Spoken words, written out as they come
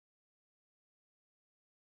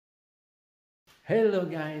Hello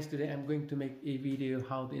guys, today I'm going to make a video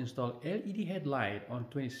how to install LED headlight on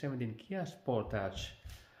 2017 Kia Sportage.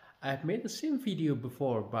 I've made the same video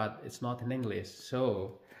before but it's not in English,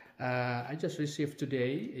 so I just received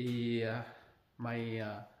today my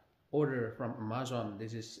order from Amazon.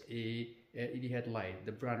 This is a LED headlight.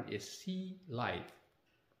 The brand is C Light.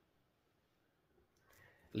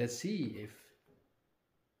 Let's see if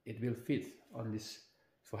it will fit on this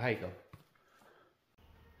vehicle.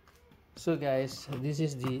 So guys, this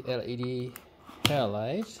is the LED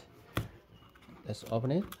headlight. Let's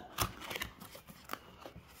open it.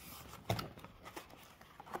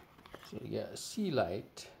 So yeah, C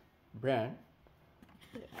Light brand.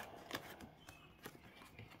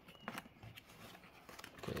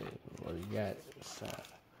 Okay, what we got is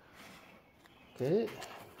okay.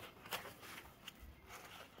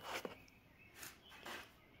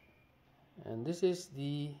 And this is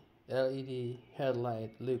the LED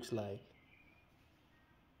headlight looks like.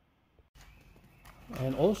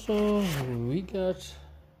 And also we got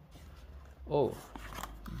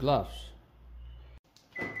gloves.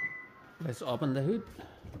 Let's open the hood.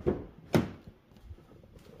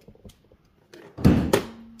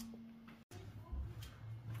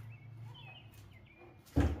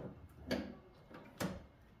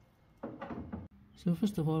 So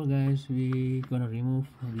first of all guys, we gonna remove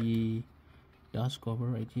the dust cover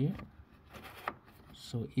right here.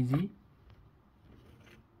 So easy.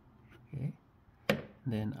 Okay,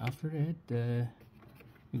 then after that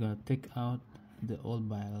we're gonna take out the old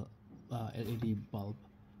LED bulb.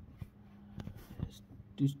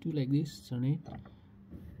 Just do like this, turn it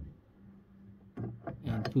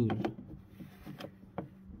and pull.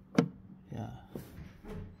 Yeah.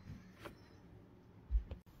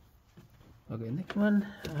 Okay, next one,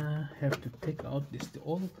 have to take out the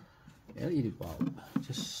old LED bulb.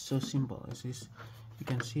 Just so simple. This is, you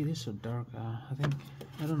can see this so dark.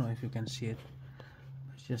 I don't know if you can see it.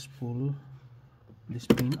 Just pull this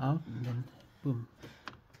pin out and then boom,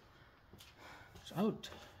 it's out.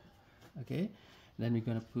 Okay, then we're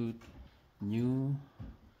gonna put new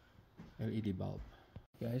LED bulb.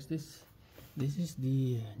 Guys, this is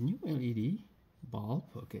the new LED bulb.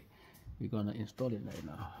 Okay, we're gonna install it right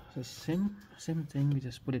now. So same thing, we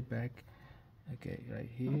just put it back. Okay, right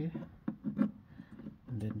here,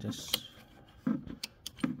 and then just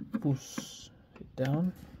push it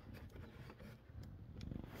down,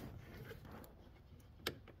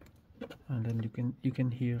 and then you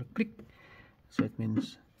can hear click, so it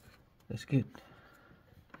means that's good.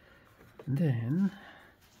 And then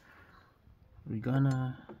we're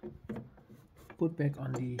gonna put back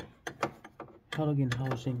on the halogen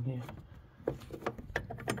housing here.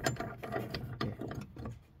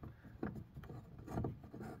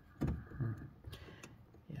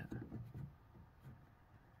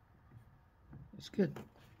 It's good.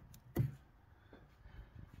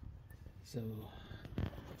 So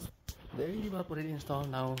there you go, put it installed.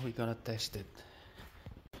 Now we're gonna test it.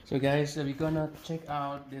 So guys, we're gonna check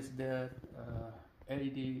out the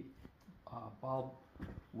LED bulb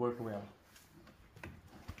work well.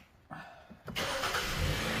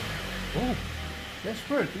 Oh, that's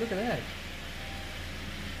work. Look at that.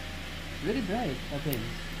 Very bright. Okay.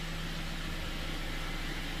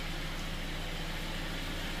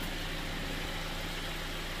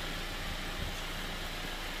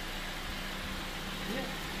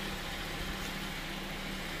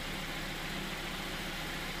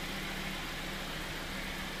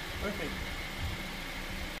 Perfect.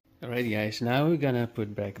 Alright guys, now we're gonna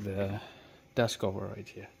put back the dust cover right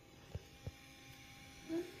here.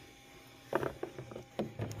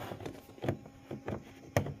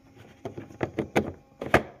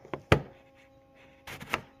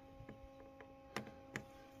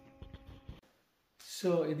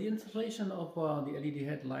 So the installation of the LED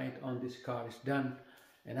headlight on this car is done,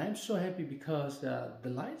 and I'm so happy because the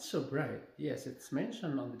light's so bright. Yes, it's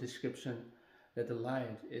mentioned on the description that the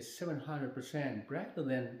light is 700% brighter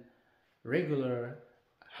than regular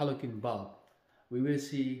halogen bulb. We will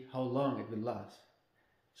see how long it will last.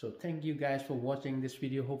 So thank you guys for watching this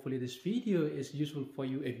video. Hopefully this video is useful for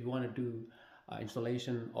you if you want to do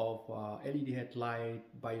installation of LED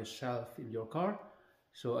headlight by yourself in your car.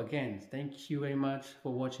 So again, thank you very much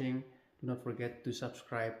for watching. Do not forget to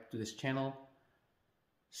subscribe to this channel.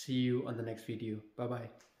 See you on the next video. Bye bye.